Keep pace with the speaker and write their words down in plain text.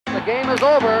the game is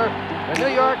over. The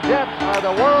New York Jets are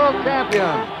the world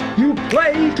champions. You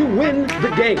play to win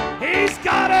the game. He's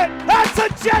got it! That's a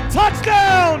Jet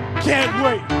touchdown! Can't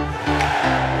wait!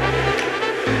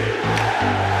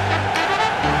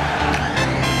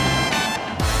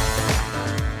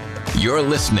 You're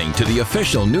listening to the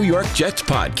official New York Jets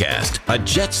podcast, a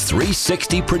Jets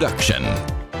 360 production.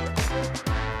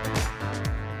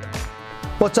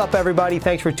 What's up, everybody?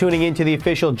 Thanks for tuning in to the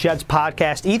official Jets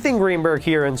podcast. Ethan Greenberg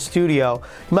here in studio.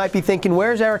 You might be thinking,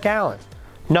 where's Eric Allen?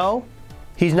 No,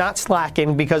 he's not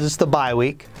slacking because it's the bye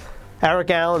week. Eric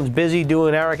Allen's busy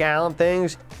doing Eric Allen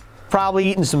things.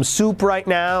 Probably eating some soup right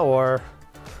now or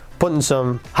putting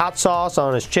some hot sauce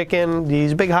on his chicken.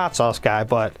 He's a big hot sauce guy,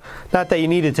 but not that you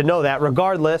needed to know that.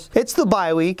 Regardless, it's the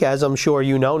bye week, as I'm sure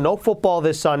you know. No football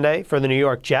this Sunday for the New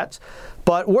York Jets.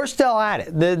 But we're still at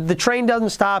it. The train doesn't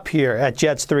stop here at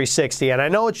Jets 360. And I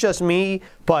know it's just me,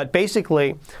 but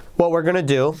basically what we're going to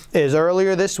do is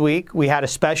earlier this week, we had a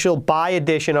special bye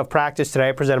edition of Practice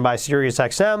Today presented by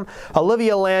SiriusXM.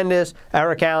 Olivia Landis,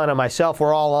 Eric Allen, and myself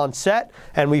were all on set,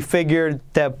 and we figured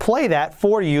to play that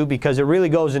for you because it really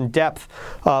goes in depth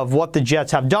of what the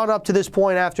Jets have done up to this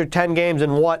point after 10 games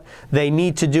and what they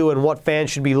need to do and what fans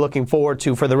should be looking forward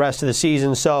to for the rest of the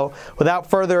season. So without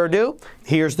further ado,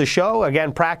 here's the show.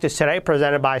 Again, Practice Today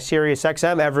presented by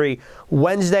SiriusXM every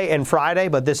Wednesday and Friday,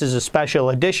 but this is a special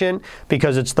edition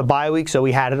because it's the bye week, so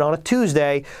we had it on a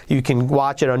Tuesday. You can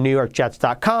watch it on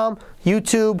NewYorkJets.com,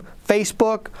 YouTube,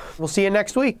 Facebook. We'll see you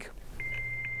next week.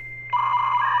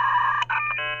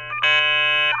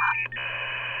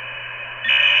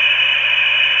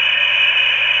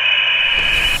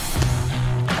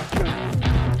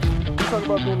 Talk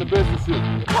about doing the business here.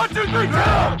 1, 2, 3,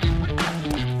 go!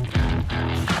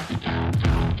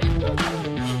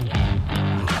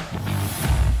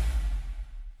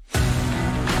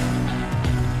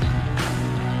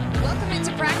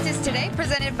 Today,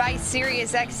 presented by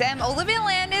SiriusXM, Olivia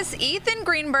Landis, Ethan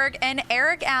Greenberg, and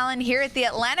Eric Allen here at the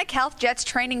Atlantic Health Jets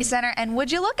Training Center. And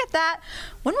would you look at that?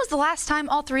 When was the last time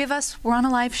all three of us were on a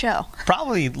live show?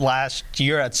 Probably last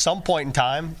year at some point in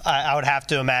time, I would have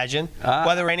to imagine.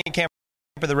 Whether any camp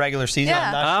for the regular season, Yeah.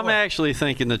 I'm not I'm sure. actually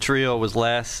thinking the trio was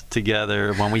last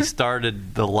together when we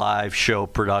started the live show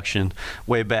production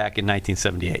way back in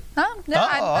 1978. Oh, no,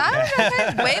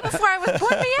 okay. way before I was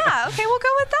born, but yeah, okay, we'll go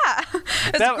with that.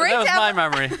 It's That great was to have, my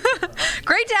memory.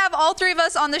 Great to have all three of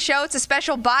us on the show. It's a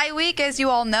special bye week, as you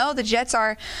all know. The Jets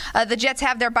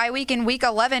have their bye week in Week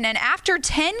 11, and after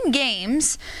 10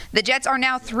 games, the Jets are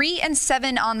now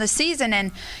 3-7 on the season.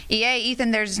 And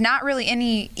Ethan, there's not really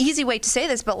any easy way to say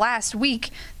this, but last week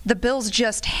the Bills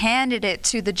just handed it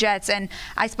to the Jets, and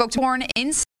I spoke to Warren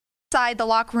inside the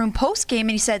locker room post game,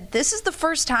 and he said, "This is the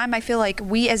first time I feel like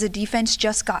we as a defense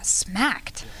just got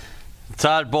smacked."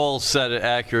 Todd Bowles said it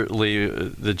accurately.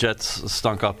 The Jets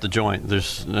stunk up the joint.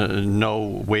 There's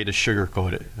no way to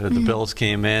sugarcoat it. The Bills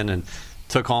came in and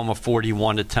took home a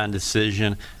 41-10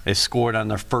 decision. They scored on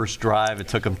their first drive. It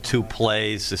took them 2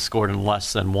 plays. They scored in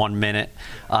less than 1 minute.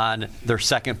 On their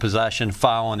second possession,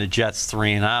 following the Jets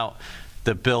 3 and out,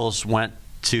 the Bills went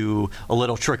to a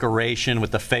little trickeration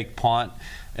with the fake punt,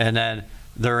 and then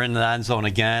they're in the end zone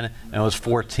again, and it was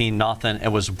 14-0.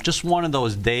 It was just one of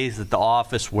those days at the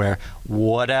office where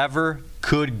whatever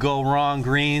could go wrong,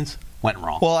 Greens, went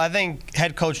wrong. Well, I think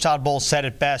head coach Todd Bowles said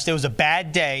it best. It was a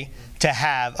bad day to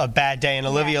have a bad day. And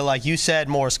Olivia, like you said,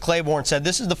 Morris Claiborne said,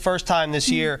 this is the first time this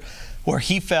year where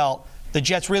he felt the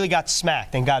Jets really got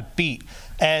smacked and got beat.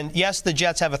 And yes, the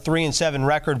Jets have a 3-7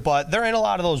 record, but they're in a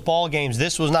lot of those ball games.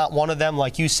 This was not one of them.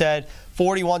 Like you said,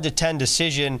 41-10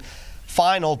 decision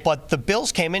final. But the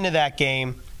Bills came into that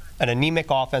game, an anemic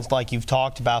offense like you've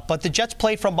talked about. But the Jets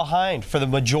played from behind for the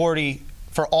majority,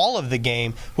 for all of the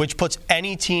game, which puts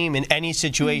any team in any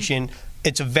situation.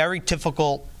 It's a very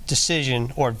difficult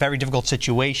decision or a very difficult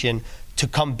situation to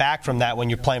come back from that when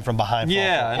you're playing from behind.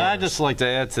 Yeah, and I'd just like to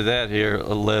add to that here,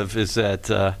 Liv, is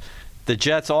that the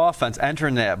Jets' offense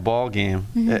entering that ball game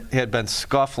had been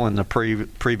scuffling the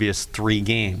previous 3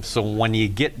 games. So when you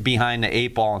get behind the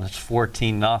 8 ball and it's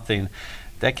 14-0,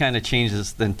 that kind of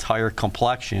changes the entire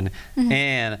complexion.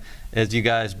 And as you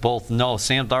guys both know,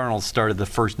 Sam Darnold started the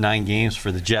first 9 games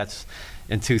for the Jets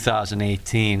in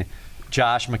 2018.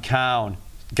 Josh McCown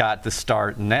got the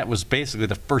start, and that was basically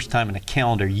the first time in a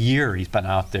calendar year he's been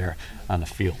out there on the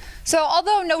field. So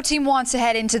although no team wants to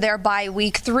head into their bye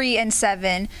week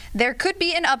 3-7, there could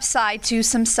be an upside to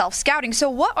some self-scouting. So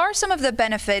what are some of the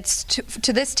benefits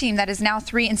to this team that is now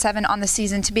 3-7 on the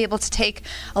season to be able to take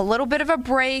a little bit of a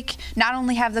break, not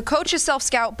only have the coaches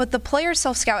self-scout, but the players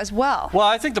self-scout as well? Well,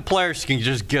 I think the players can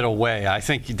just get away. I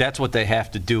think that's what they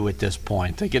have to do at this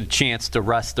point. They get a chance to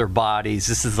rest their bodies.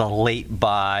 This is a late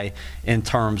bye in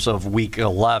terms of week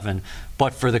 11.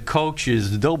 But for the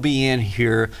coaches, they'll be in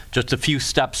here just a few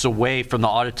steps away from the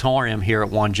auditorium here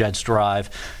at One Jets Drive.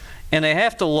 And they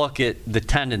have to look at the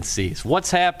tendencies.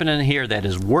 What's happening here that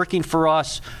is working for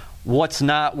us? What's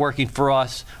not working for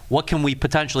us? What can we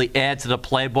potentially add to the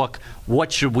playbook?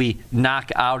 What should we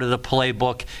knock out of the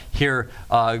playbook here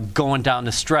going down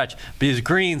the stretch? Because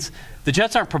Greens, the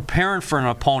Jets aren't preparing for an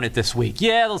opponent this week.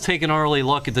 Yeah, they'll take an early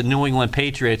look at the New England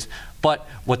Patriots, but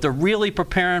what they're really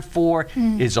preparing for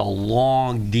is a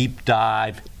long, deep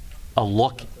dive, a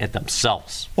look at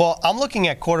themselves. Well, I'm looking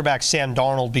at quarterback Sam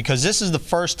Darnold because this is the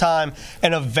first time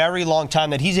in a very long time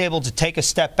that he's able to take a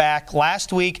step back.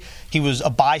 Last week, he was a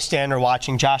bystander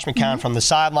watching Josh McCown from the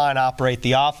sideline operate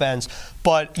the offense.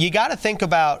 But you got to think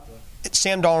about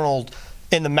Sam Darnold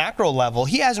in the macro level.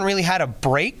 He hasn't really had a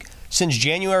break since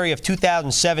January of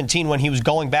 2017 when he was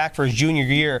going back for his junior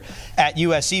year at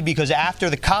USC, because after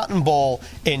the Cotton Bowl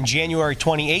in January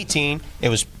 2018, it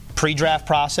was pre-draft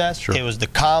process, Sure. It was the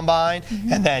combine,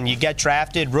 and then you get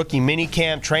drafted, rookie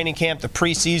minicamp, training camp, the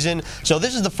preseason. So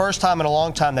this is the first time in a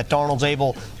long time that Darnold's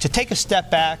able to take a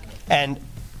step back and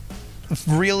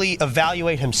really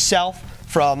evaluate himself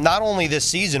from not only this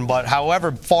season, but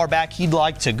however far back he'd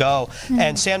like to go.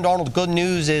 And Sam Darnold, good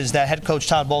news is that head coach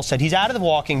Todd Bowles said he's out of the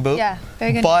walking boot. Yeah,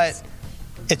 very good but news.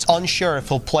 It's unsure if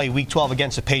he'll play Week 12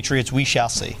 against the Patriots. We shall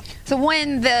see. So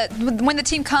when the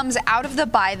team comes out of the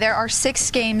bye, there are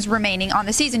 6 games remaining on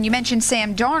the season. You mentioned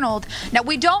Sam Darnold. Now,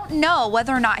 we don't know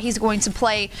whether or not he's going to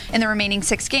play in the remaining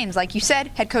 6 games. Like you said,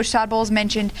 head coach Todd Bowles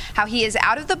mentioned how he is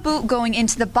out of the boot going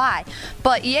into the bye.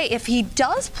 But, yeah, if he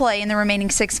does play in the remaining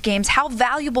 6 games, how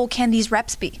valuable can these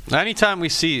reps be? Anytime we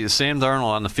see Sam Darnold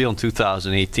on the field in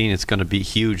 2018, it's going to be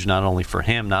huge, not only for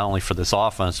him, not only for this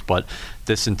offense, but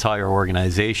this entire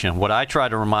organization. What I try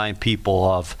to remind people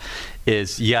of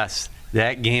is, yes,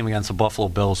 that game against the Buffalo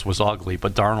Bills was ugly,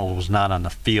 but Darnold was not on the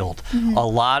field. A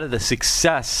lot of the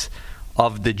success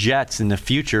of the Jets in the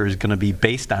future is going to be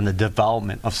based on the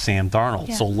development of Sam Darnold.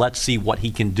 Yeah. So let's see what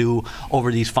he can do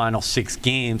over these final 6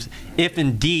 games. If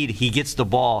indeed he gets the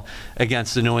ball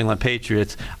against the New England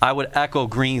Patriots, I would echo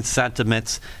Green's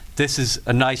sentiments. This is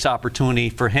a nice opportunity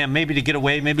for him, maybe to get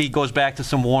away. Maybe he goes back to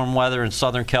some warm weather in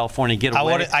Southern California, get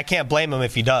away. I can't blame him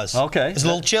if he does. Okay. It's a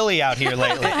little chilly out here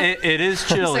lately. It is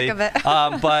chilly. I'm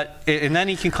sick of it. And then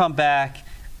he can come back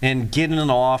and get in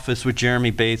the office with Jeremy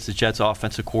Bates, the Jets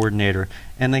offensive coordinator,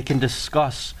 and they can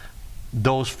discuss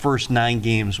those first 9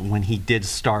 games when he did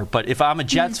start. But if I'm a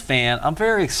Jets fan, I'm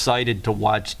very excited to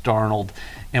watch Darnold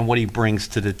and what he brings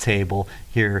to the table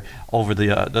here over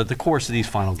the course of these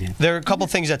final games. There are a couple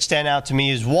things that stand out to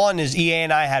me. One is EA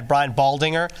and I had Brian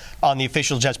Baldinger on the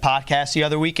Official Jets podcast the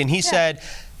other week, and he said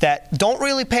that don't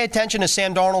really pay attention to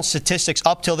Sam Darnold's statistics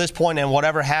up till this point and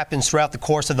whatever happens throughout the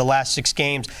course of the last 6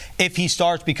 games if he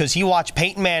starts, because he watched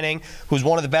Peyton Manning, who's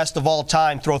one of the best of all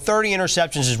time, throw 30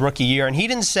 interceptions his rookie year, and he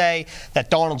didn't say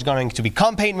that Darnold's going to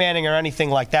become Peyton Manning or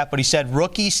anything like that, but he said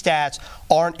rookie stats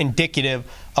aren't indicative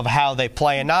of how they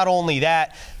play. And not only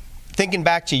that, thinking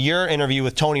back to your interview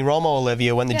with Tony Romo,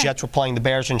 Olivia, when the Jets were playing the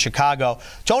Bears in Chicago,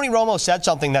 Tony Romo said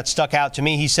something that stuck out to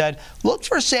me. He said, look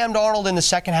for Sam Darnold in the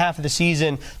second half of the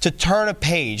season to turn a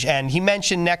page. And he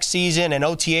mentioned next season and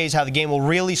OTAs, how the game will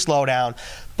really slow down.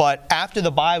 But after the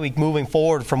bye week moving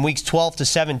forward from weeks 12 to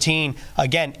 17,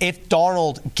 again, if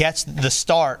Darnold gets the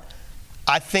start,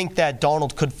 I think that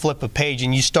Darnold could flip a page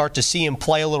and you start to see him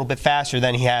play a little bit faster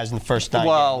than he has in the first 9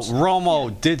 games. Well,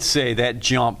 Romo did say that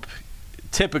jump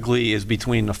typically is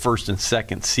between the first and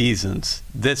second seasons.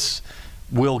 This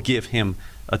will give him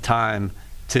a time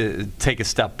to take a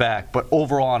step back. But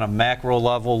overall, on a macro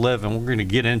level, Liv, and we're going to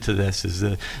get into this, is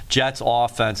the Jets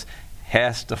offense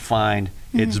has to find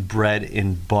its bread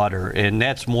and butter. And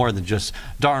that's more than just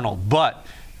Darnold. But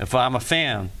if I'm a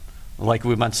fan, like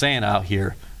we've been saying out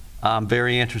here, I'm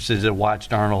very interested to watch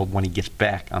Darnold when he gets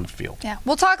back on the field. Yeah,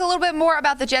 we'll talk a little bit more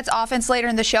about the Jets offense later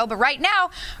in the show, but right now,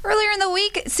 earlier in the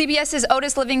week, CBS's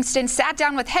Otis Livingston sat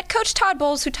down with head coach Todd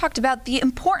Bowles, who talked about the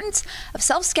importance of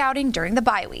self-scouting during the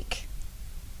bye week.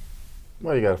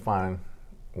 Well, you got to find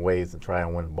ways to try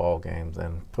and win ball games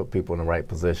and put people in the right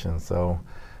position. So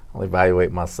I'll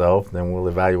evaluate myself, then we'll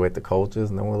evaluate the coaches,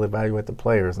 and then we'll evaluate the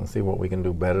players and see what we can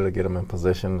do better to get them in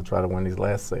position to try to win these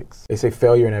last 6. They say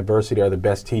failure and adversity are the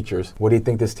best teachers. What do you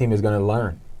think this team is going to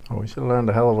learn? Well, we should have learned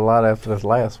a hell of a lot after this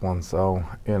last one. So,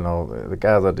 the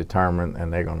guys are determined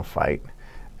and they're going to fight.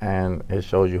 And it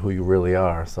shows you who you really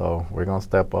are. So we're going to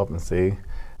step up and see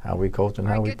how we coach and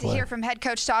how we play. Good to hear from head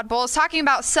coach Todd Bowles talking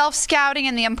about self-scouting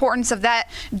and the importance of that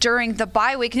during the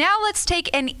bye week. Now let's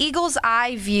take an eagle's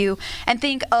eye view and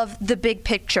think of the big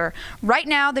picture. Right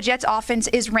now, the Jets offense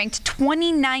is ranked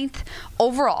 29th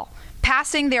overall.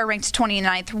 Passing, they are ranked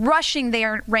 29th. Rushing, they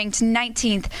are ranked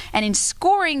 19th. And in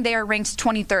scoring, they are ranked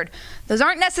 23rd. Those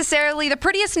aren't necessarily the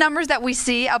prettiest numbers that we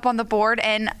see up on the board,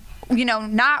 and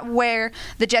not where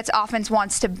the Jets offense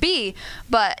wants to be.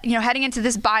 But, heading into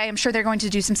this bye, I'm sure they're going to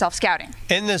do some self-scouting.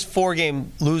 In this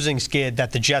 4-game losing skid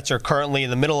that the Jets are currently in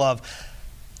the middle of,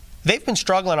 they've been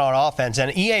struggling on offense.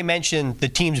 And EA mentioned the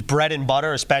team's bread and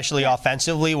butter, especially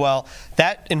offensively. Well,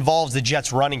 that involves the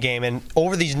Jets' running game. And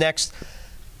over these next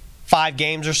 5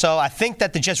 games or so, I think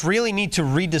that the Jets really need to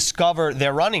rediscover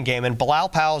their running game. And Bilal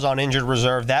Powell's on injured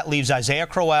reserve. That leaves Isaiah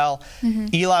Crowell,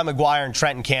 Eli McGuire, and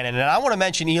Trenton Cannon. And I want to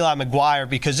mention Eli McGuire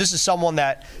because this is someone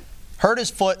that hurt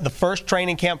his foot the first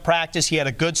training camp practice. He had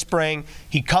a good spring.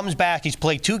 He comes back. He's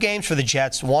played 2 games for the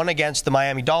Jets, one against the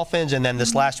Miami Dolphins and then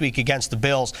this last week against the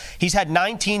Bills. He's had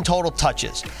 19 total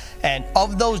touches. And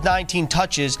of those 19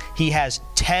 touches, he has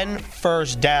 10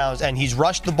 first downs, and he's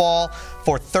rushed the ball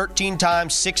for 13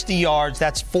 times, 60 yards.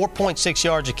 That's 4.6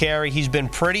 yards a carry. He's been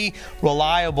pretty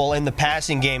reliable in the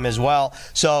passing game as well.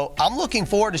 So I'm looking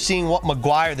forward to seeing what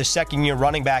McGuire, the second-year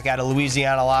running back out of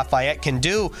Louisiana Lafayette, can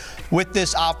do with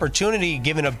this opportunity,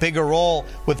 given a bigger role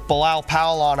with Bilal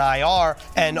Powell on IR.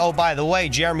 And, oh, by the way,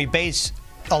 Jeremy Bates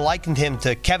likened him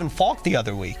to Kevin Falk the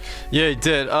other week. Yeah, he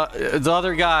did. The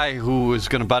other guy who is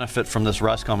going to benefit from this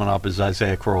rest coming up is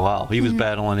Isaiah Crowell. He was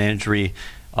battling injury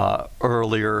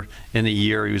earlier in the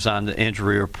year. He was on the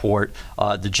injury report.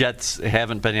 The Jets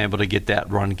haven't been able to get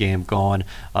that run game going.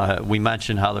 We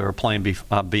mentioned how they were playing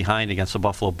behind against the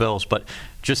Buffalo Bills. But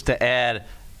just to add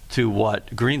to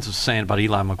what Greens was saying about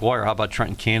Eli McGuire, how about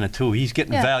Trenton Cannon, too? He's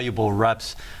getting valuable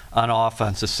reps on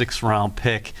offense, a 6th-round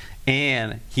pick.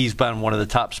 And he's been one of the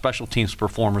top special teams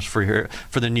performers for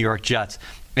the New York Jets.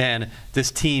 And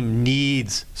this team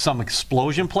needs some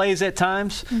explosion plays at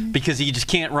times because you just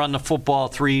can't run the football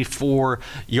 3-4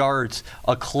 yards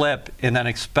a clip and then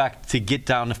expect to get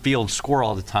down the field and score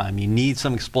all the time. You need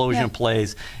some explosion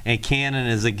plays, and Cannon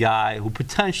is a guy who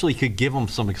potentially could give them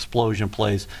some explosion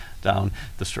plays down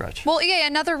the stretch. Well,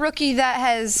 another rookie that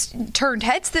has turned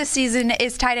heads this season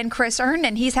is tight end Chris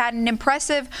Herndon. He's had an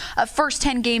impressive first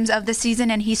 10 games of the season,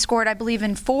 and he scored, I believe,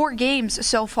 in 4 games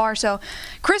so far. So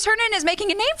Chris Herndon is making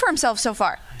a name for himself so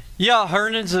far. Yeah,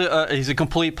 Herndon's he's a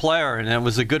complete player, and it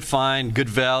was a good find, good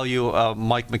value.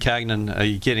 Mike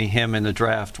McCagnon getting him in the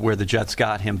draft where the Jets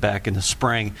got him back in the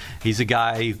spring. He's a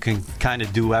guy who can kind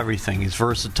of do everything. He's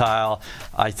versatile.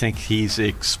 I think he's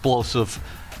explosive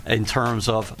in terms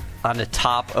of on the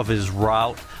top of his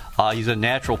route. He's a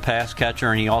natural pass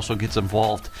catcher, and he also gets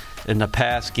involved in the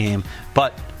pass game,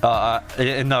 but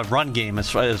in the run game as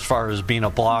far as being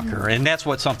a blocker. And that's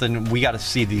something we got to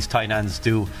see these tight ends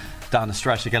do down the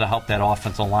stretch. They got to help that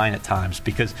offensive line at times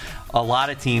because a lot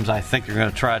of teams, I think, are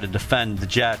going to try to defend the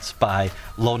Jets by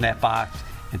loading that box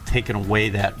and taking away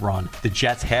that run. The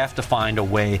Jets have to find a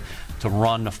way to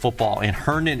run the football, and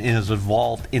Herndon is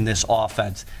involved in this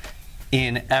offense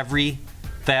in every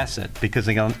facet because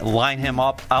they're going to line him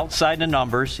up outside the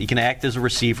numbers. He can act as a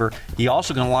receiver. He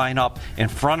also can line up in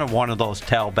front of one of those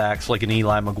tailbacks like an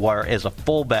Eli McGuire as a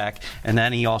fullback, and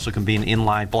then he also can be an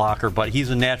inline blocker. But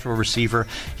he's a natural receiver.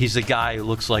 He's a guy who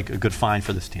looks like a good find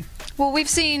for this team. Well, we've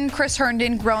seen Chris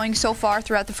Herndon growing so far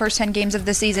throughout the first 10 games of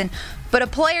the season, but a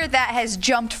player that has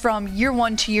jumped from year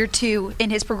 1 to year 2 in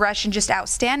his progression just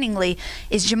outstandingly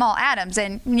is Jamal Adams.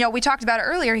 And, we talked about it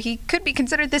earlier. He could be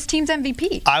considered this team's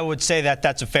MVP. I would say that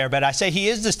that's a fair bet. I say he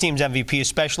is this team's MVP,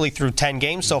 especially through 10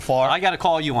 games so far. I got to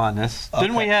call you on this. Okay.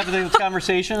 Didn't we have this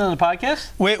conversation on the podcast?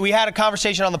 We had a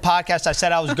conversation on the podcast. I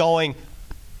said I was going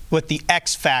with the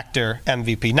X Factor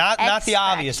MVP, not the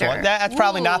obvious one. That's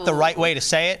probably not the right way to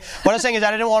say it. What I'm saying is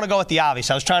I didn't want to go with the obvious.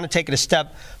 I was trying to take it a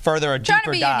step further, a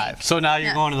deeper dive. Unique. So now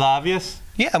you're going to the obvious?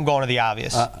 Yeah, I'm going to the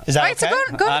obvious. Is that okay? So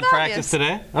go to on the practice obvious.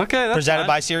 today? Okay, that's presented fine.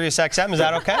 by SiriusXM. Is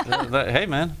that okay? Hey,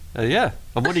 man. Yeah.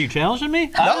 What are you challenging me?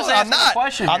 No,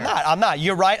 I'm not.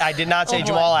 You're right. I did not say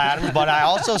Jamal Adams, but I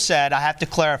also said I have to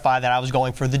clarify that I was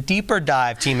going for the deeper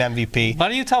dive team MVP. Why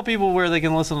don't you tell people where they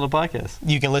can listen to the podcast?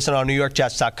 You can listen on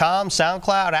NewYorkJets.com,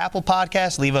 SoundCloud, Apple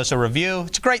Podcasts. Leave us a review.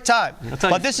 It's a great time.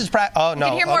 But this is oh no.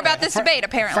 You can hear more about this debate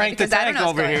apparently. Frank the because I don't Tank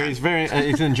know over here,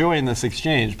 he's enjoying this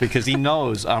exchange because he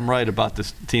knows I'm right about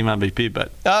this team MVP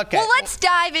bet. Okay. Well, let's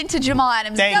dive into Jamal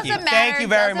Adams. Thank Doesn't you. matter. Thank you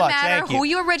very Doesn't much. matter Thank you. who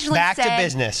you originally Back said. to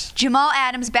business. Jamal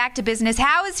Adams, back to business.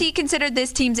 How is he considered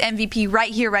this team's MVP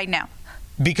right here, right now?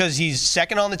 Because he's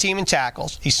second on the team in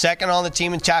tackles. He's second on the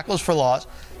team in tackles for loss.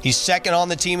 He's second on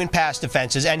the team in pass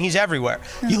defenses, and he's everywhere.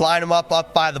 You line him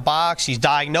up by the box. He's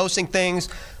diagnosing things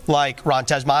like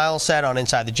Rontez Miles said on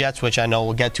Inside the Jets, which I know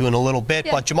we'll get to in a little bit.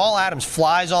 Yeah. But Jamal Adams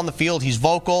flies on the field. He's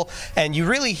vocal, and you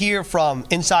really hear from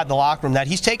inside the locker room that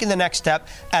he's taken the next step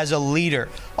as a leader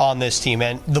on this team.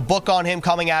 And the book on him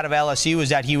coming out of LSU is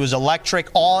that he was electric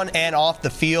on and off the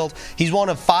field. He's one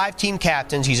of 5 team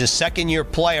captains. He's a second-year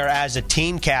player as a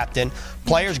team captain.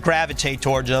 Players gravitate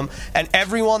towards him, and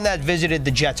everyone that visited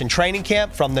the Jets in training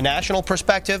camp, from the national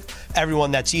perspective,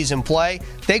 everyone that sees him play,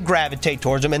 they gravitate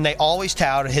towards him, and they always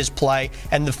tout his play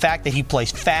and the fact that he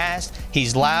plays fast,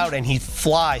 he's loud, and he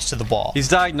flies to the ball. He's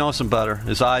diagnosing better.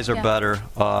 His eyes are better.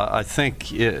 I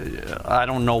think, I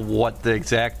don't know what the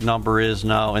exact number is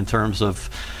now in terms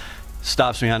of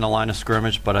stops behind the line of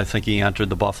scrimmage, but I think he entered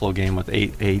the Buffalo game with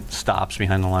eight stops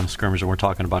behind the line of scrimmage, and we're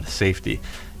talking about a safety.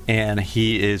 And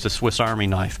he is a Swiss Army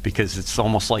knife because it's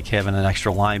almost like having an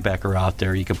extra linebacker out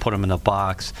there. You can put him in the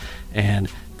box, and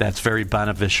that's very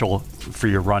beneficial for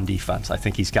your run defense. I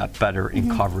think he's got better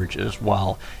in coverage as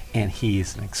well, and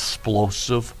he's an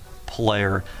explosive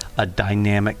player, a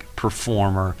dynamic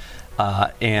performer,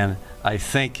 and I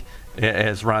think,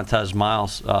 as Rontez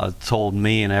Miles told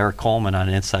me and Eric Coleman on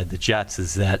Inside the Jets,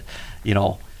 is that,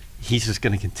 he's just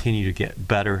going to continue to get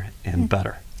better and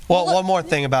better. Well, one more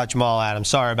thing about Jamal Adams,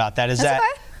 sorry about that, is that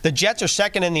the Jets are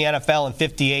second in the NFL in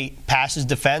 58 passes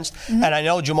defense. And I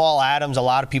know Jamal Adams, a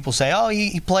lot of people say,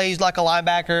 he plays like a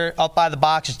linebacker up by the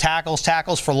box, his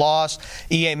tackles for loss.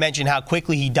 EA mentioned how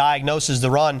quickly he diagnoses the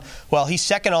run. Well, he's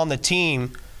second on the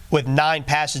team with 9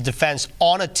 passes defense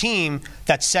on a team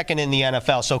that's second in the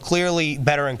NFL. So clearly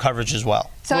better in coverage as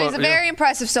well. So he's very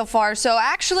impressive so far. So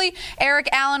actually, Eric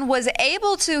Allen was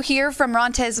able to hear from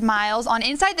Rontez Miles on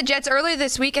Inside the Jets earlier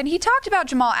this week, and he talked about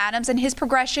Jamal Adams and his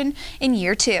progression in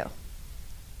year 2.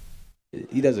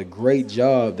 He does a great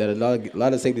job that a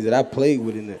lot of safeties that I played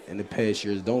with in the past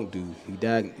years don't do. He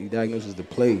diagnoses the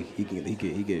play. He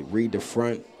can read the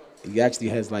front. He actually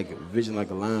has like a vision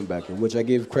like a linebacker, which I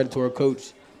give credit to our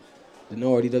coach.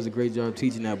 Denard, he does a great job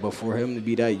teaching that, but for him to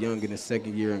be that young in his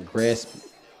second year and grasp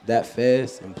that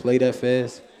fast and play that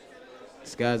fast,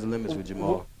 sky's the limits with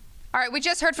Jamal. All right, we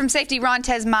just heard from safety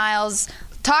Rontez Miles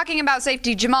talking about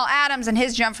safety Jamal Adams and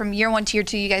his jump from year 1 to year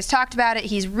 2. You guys talked about it.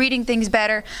 He's reading things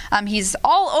better. He's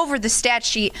all over the stat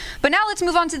sheet. But now let's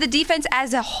move on to the defense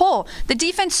as a whole. The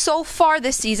defense so far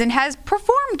this season has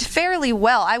performed fairly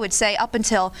well, I would say, up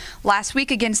until last week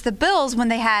against the Bills when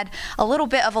they had a little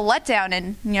bit of a letdown.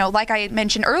 And, like I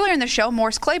mentioned earlier in the show,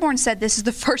 Morris Claiborne said this is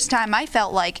the first time I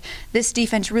felt like this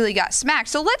defense really got smacked.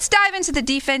 So let's dive into the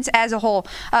defense as a whole.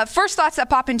 First thoughts that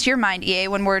pop into your mind, EA,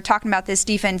 when we're talking about this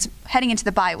defense heading into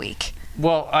the bye week?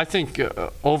 Well, I think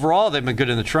overall they've been good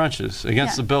in the trenches.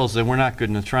 Against the Bills, they were not good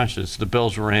in the trenches. The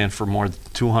Bills ran for more than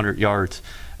 200 yards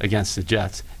against the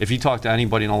Jets. If you talk to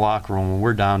anybody in the locker room, when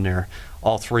we're down there,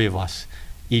 all 3 of us,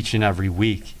 each and every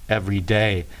week, every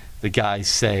day, the guys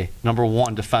say, number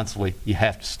 1, defensively, you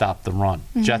have to stop the run.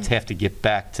 Jets have to get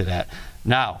back to that.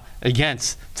 Now,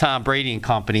 against Tom Brady and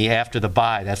company after the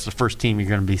bye, that's the first team you're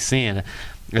going to be seeing.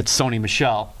 It's Sony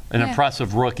Michel, an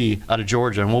impressive rookie out of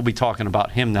Georgia, and we'll be talking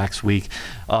about him next week.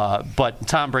 But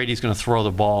Tom Brady's going to throw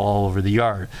the ball all over the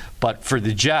yard. But for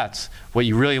the Jets, what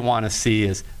you really want to see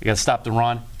is you got to stop the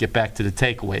run, get back to the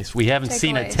takeaways. We haven't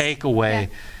seen a takeaway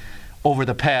over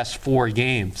the past 4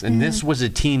 games, and this was a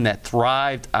team that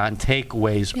thrived on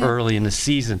takeaways early in the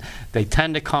season. They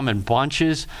tend to come in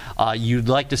bunches. You'd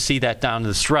like to see that down to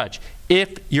the stretch.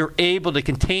 If you're able to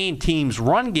contain teams'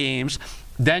 run games,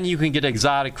 then you can get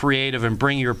exotic, creative, and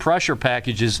bring your pressure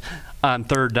packages on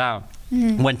 3rd down.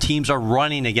 When teams are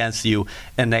running against you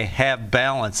and they have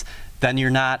balance, then you're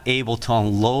not able to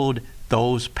unload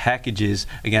those packages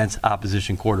against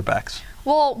opposition quarterbacks.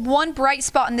 Well, one bright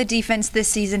spot in the defense this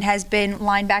season has been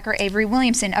linebacker Avery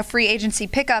Williamson, a free agency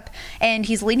pickup, and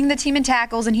he's leading the team in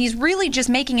tackles, and he's really just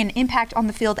making an impact on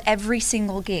the field every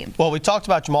single game. Well, we talked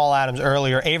about Jamal Adams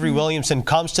earlier. Avery Williamson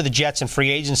comes to the Jets in free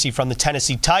agency from the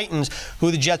Tennessee Titans, who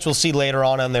the Jets will see later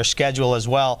on their schedule as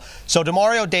well. So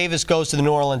Demario Davis goes to the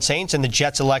New Orleans Saints, and the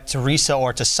Jets elect to resell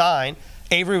or to sign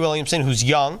Avery Williamson, who's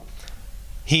young.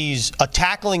 He's a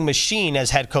tackling machine,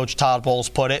 as head coach Todd Bowles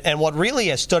put it. And what really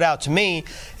has stood out to me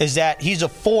is that he's a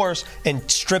force in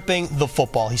stripping the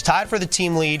football. He's tied for the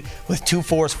team lead with 2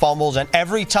 forced fumbles. And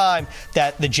every time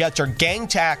that the Jets are gang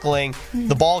tackling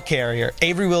the ball carrier,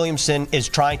 Avery Williamson is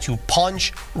trying to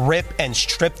punch, rip, and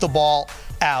strip the ball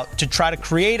out to try to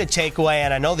create a takeaway.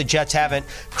 And I know the Jets haven't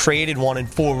created one in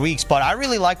 4 weeks, but I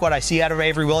really like what I see out of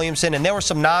Avery Williamson. And there were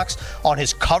some knocks on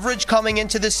his coverage coming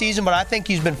into this season, but I think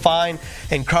he's been fine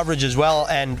in coverage as well.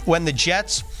 And when the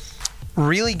Jets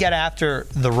really get after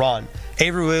the run,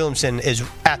 Avery Williamson is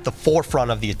at the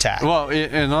forefront of the attack. Well,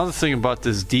 another thing about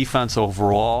this defense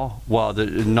overall, while the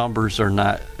numbers are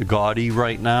not gaudy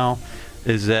right now,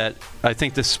 is that I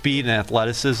think the speed and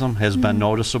athleticism has been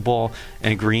noticeable.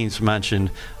 And Green's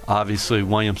mentioned, obviously,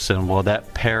 Williamson. Well,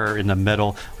 that pair in the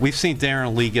middle. We've seen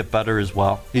Darren Lee get better as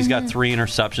well. He's got 3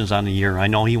 interceptions on the year. I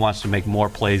know he wants to make more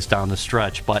plays down the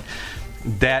stretch, but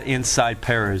that inside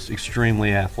pair is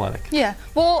extremely athletic. Yeah.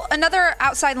 Well, another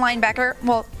outside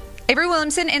linebacker, Avery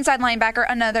Williamson, inside linebacker.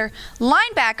 Another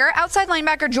linebacker, outside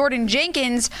linebacker Jordan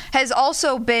Jenkins, has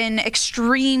also been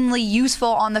extremely useful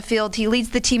on the field. He leads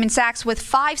the team in sacks with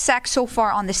 5 sacks so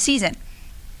far on the season.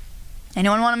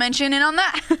 Anyone want to mention in on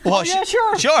that? Well, yeah,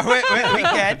 sure. Sure, we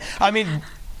can. I mean,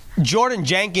 Jordan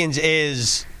Jenkins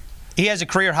he has a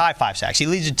career-high 5 sacks. He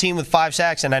leads the team with 5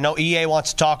 sacks, and I know EA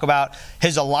wants to talk about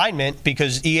his alignment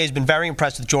because EA has been very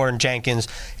impressed with Jordan Jenkins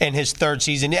in his 3rd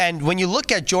season. And when you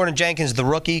look at Jordan Jenkins, the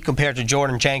rookie, compared to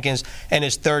Jordan Jenkins in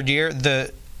his 3rd year,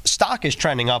 the stock is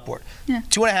trending upward. Yeah.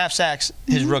 2.5 sacks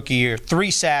his rookie year, 3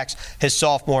 sacks his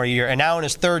sophomore year, and now in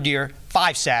his 3rd year,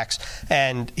 5 sacks.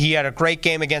 And he had a great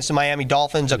game against the Miami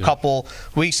Dolphins a couple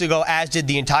weeks ago, as did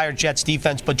the entire Jets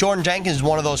defense. But Jordan Jenkins is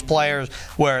one of those players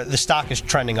where the stock is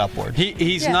trending upward.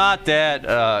 He's not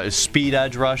that speed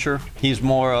edge rusher. He's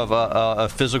more of a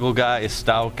physical guy, a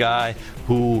stout guy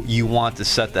who you want to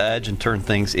set the edge and turn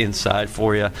things inside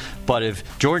for you. But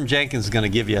if Jordan Jenkins is going to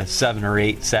give you 7 or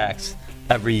 8 sacks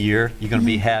every year, you're going to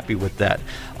be happy with that.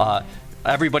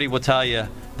 Everybody will tell you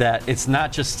that it's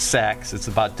not just sacks, it's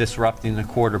about disrupting the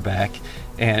quarterback.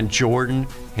 And Jordan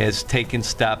has taken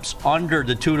steps under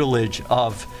the tutelage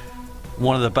of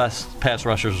one of the best pass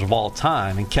rushers of all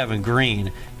time, and Kevin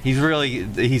Green.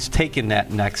 He's taken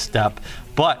that next step.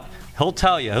 But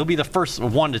he'll be the first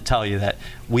one to tell you that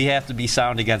we have to be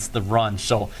sound against the run.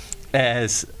 So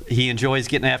as he enjoys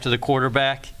getting after the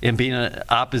quarterback and being in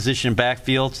opposition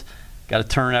backfields, got to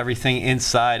turn everything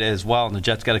inside as well, and the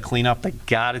Jets got to clean up. They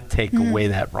got to take away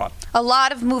that run. A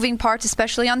lot of moving parts,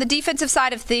 especially on the defensive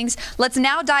side of things. Let's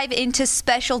now dive into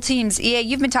special teams. EA,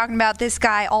 you've been talking about this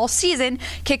guy all season,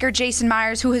 kicker Jason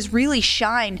Myers, who has really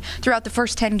shined throughout the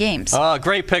first 10 games.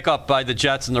 Great pickup by the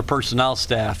Jets and their personnel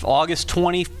staff. August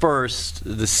 21st,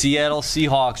 the Seattle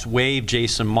Seahawks waived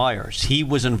Jason Myers. He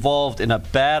was involved in a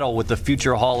battle with the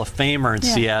future Hall of Famer in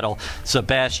Seattle,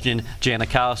 Sebastian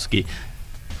Janikowski.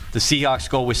 The Seahawks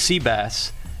go with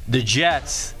Seabass. The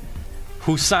Jets,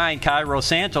 who signed Cairo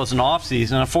Santos in the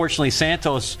offseason, unfortunately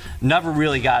Santos never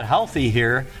really got healthy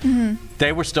here.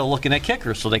 They were still looking at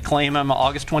kickers, so they claim him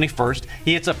August 21st.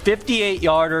 He hits a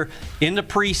 58-yarder in the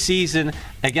preseason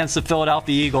against the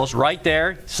Philadelphia Eagles. Right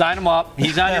there, sign him up.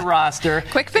 He's on your roster.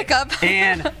 Quick pickup.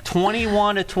 And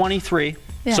 21-23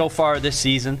 so far this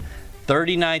season,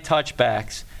 39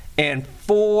 touchbacks, and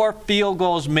 4 field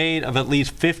goals made of at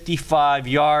least 55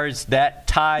 yards. That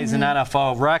ties an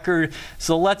NFL record.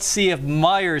 So let's see if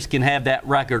Myers can have that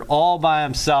record all by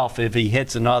himself if he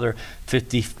hits another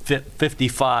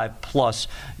 55-plus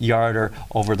yarder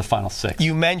over the final 6.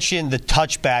 You mentioned the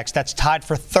touchbacks. That's tied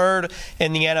for 3rd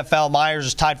in the NFL. Myers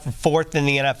is tied for 4th in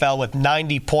the NFL with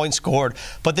 90 points scored.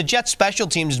 But the Jets' special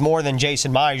teams is more than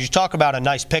Jason Myers. You talk about a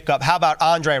nice pickup. How about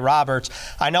Andre Roberts?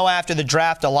 I know after the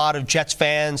draft, a lot of Jets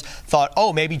fans thought,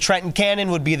 maybe Trenton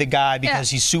Cannon would be the guy because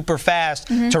he's super fast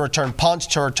to return punts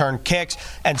punts, to return kicks.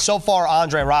 And so far,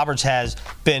 Andre Roberts has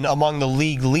been among the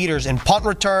league leaders in punt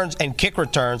returns and kick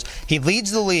returns. He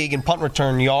leads the league in punt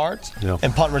return yards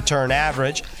and punt return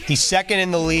average. He's second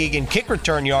in the league in kick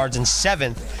return yards and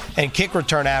seventh in kick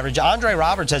return average. Andre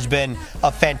Roberts has been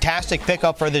a fantastic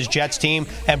pickup for this Jets team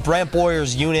and Brant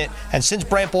Boyer's unit. And since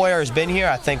Brant Boyer has been here,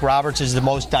 I think Roberts is the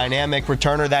most dynamic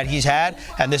returner that he's had,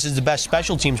 and this is the best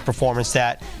special teams performance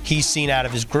that he's seen out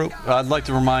of his group. I'd like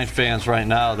to remind fans right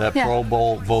now that Pro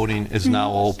Bowl voting is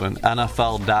now open.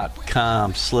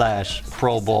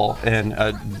 NFL.com/Pro Bowl. And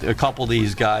a couple of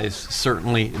these guys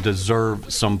certainly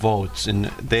deserve some votes. And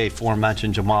they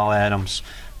aforementioned Jamal Adams,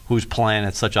 who's playing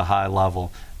at such a high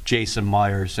level. Jason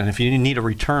Myers, and if you need a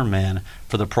return man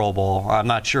for the Pro Bowl, I'm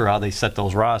not sure how they set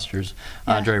those rosters.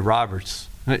 Andre Roberts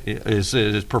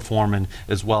is performing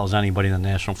as well as anybody in the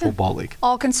National Football League.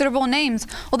 All considerable names.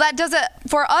 Well, that does it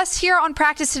for us here on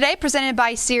Practice Today, presented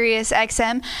by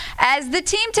SiriusXM. As the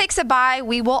team takes a bye,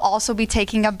 we will also be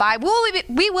taking a bye.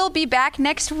 We will be back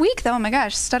next week, though. Oh my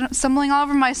gosh, stumbling all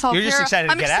over myself. You're just excited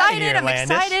to get out of here,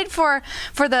 Landis. I'm excited for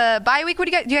the bye week. What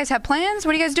do you guys have plans?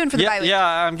 What are you guys doing for the bye week? Yeah,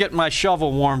 I'm getting my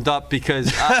shovel warmed up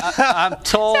because I'm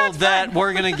told that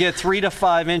we're going to get 3 to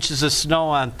 5 inches of snow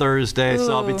on Thursday,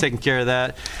 so I'll be taking care of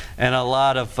that. And a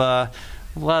lot of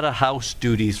house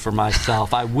duties for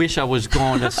myself. I wish I was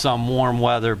going to some warm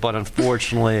weather, but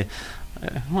unfortunately,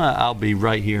 I'll be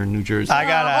right here in New Jersey.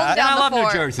 I love New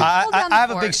Jersey. I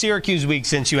have a big Syracuse week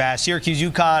since you asked. Syracuse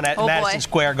UConn at Madison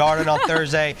Square Garden on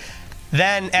Thursday.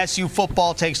 Then SU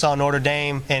football takes on Notre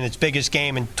Dame in its biggest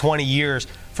game in 20 years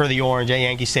for the Orange at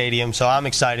Yankee Stadium. So I'm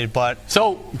excited. But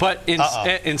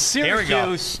in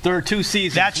Syracuse, there are 2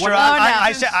 seasons. That's true.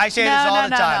 I say this all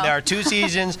the time. There are 2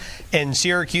 seasons in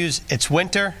Syracuse. It's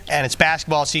winter and it's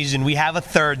basketball season. We have a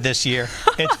third this year.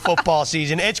 It's football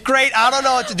season. It's great. I don't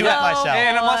know what to do with myself.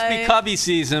 And it must be Cubby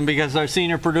season because our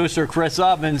senior producer, Chris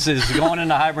Ovens, is going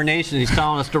into hibernation. He's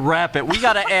telling us to wrap it. We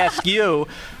got to ask you,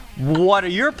 what are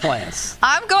your plans?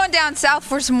 I'm going down south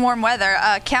for some warm weather.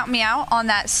 Count me out on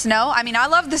that snow. I mean, I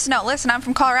love the snow. Listen, I'm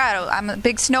from Colorado. I'm a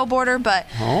big snowboarder, but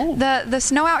the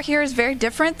snow out here is very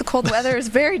different. The cold weather is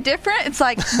very different. It's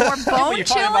like more bone you're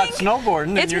chilling. Talking about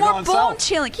snowboarding, it's you're more going bone south.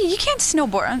 chilling. You can't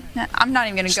snowboard. I'm not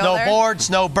even going to go there. Snowboard,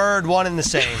 snowbird, one and the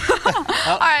same.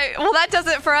 All right. Well, that does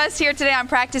it for us here today on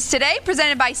Practice Today,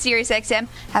 presented by SiriusXM.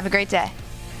 Have a great day.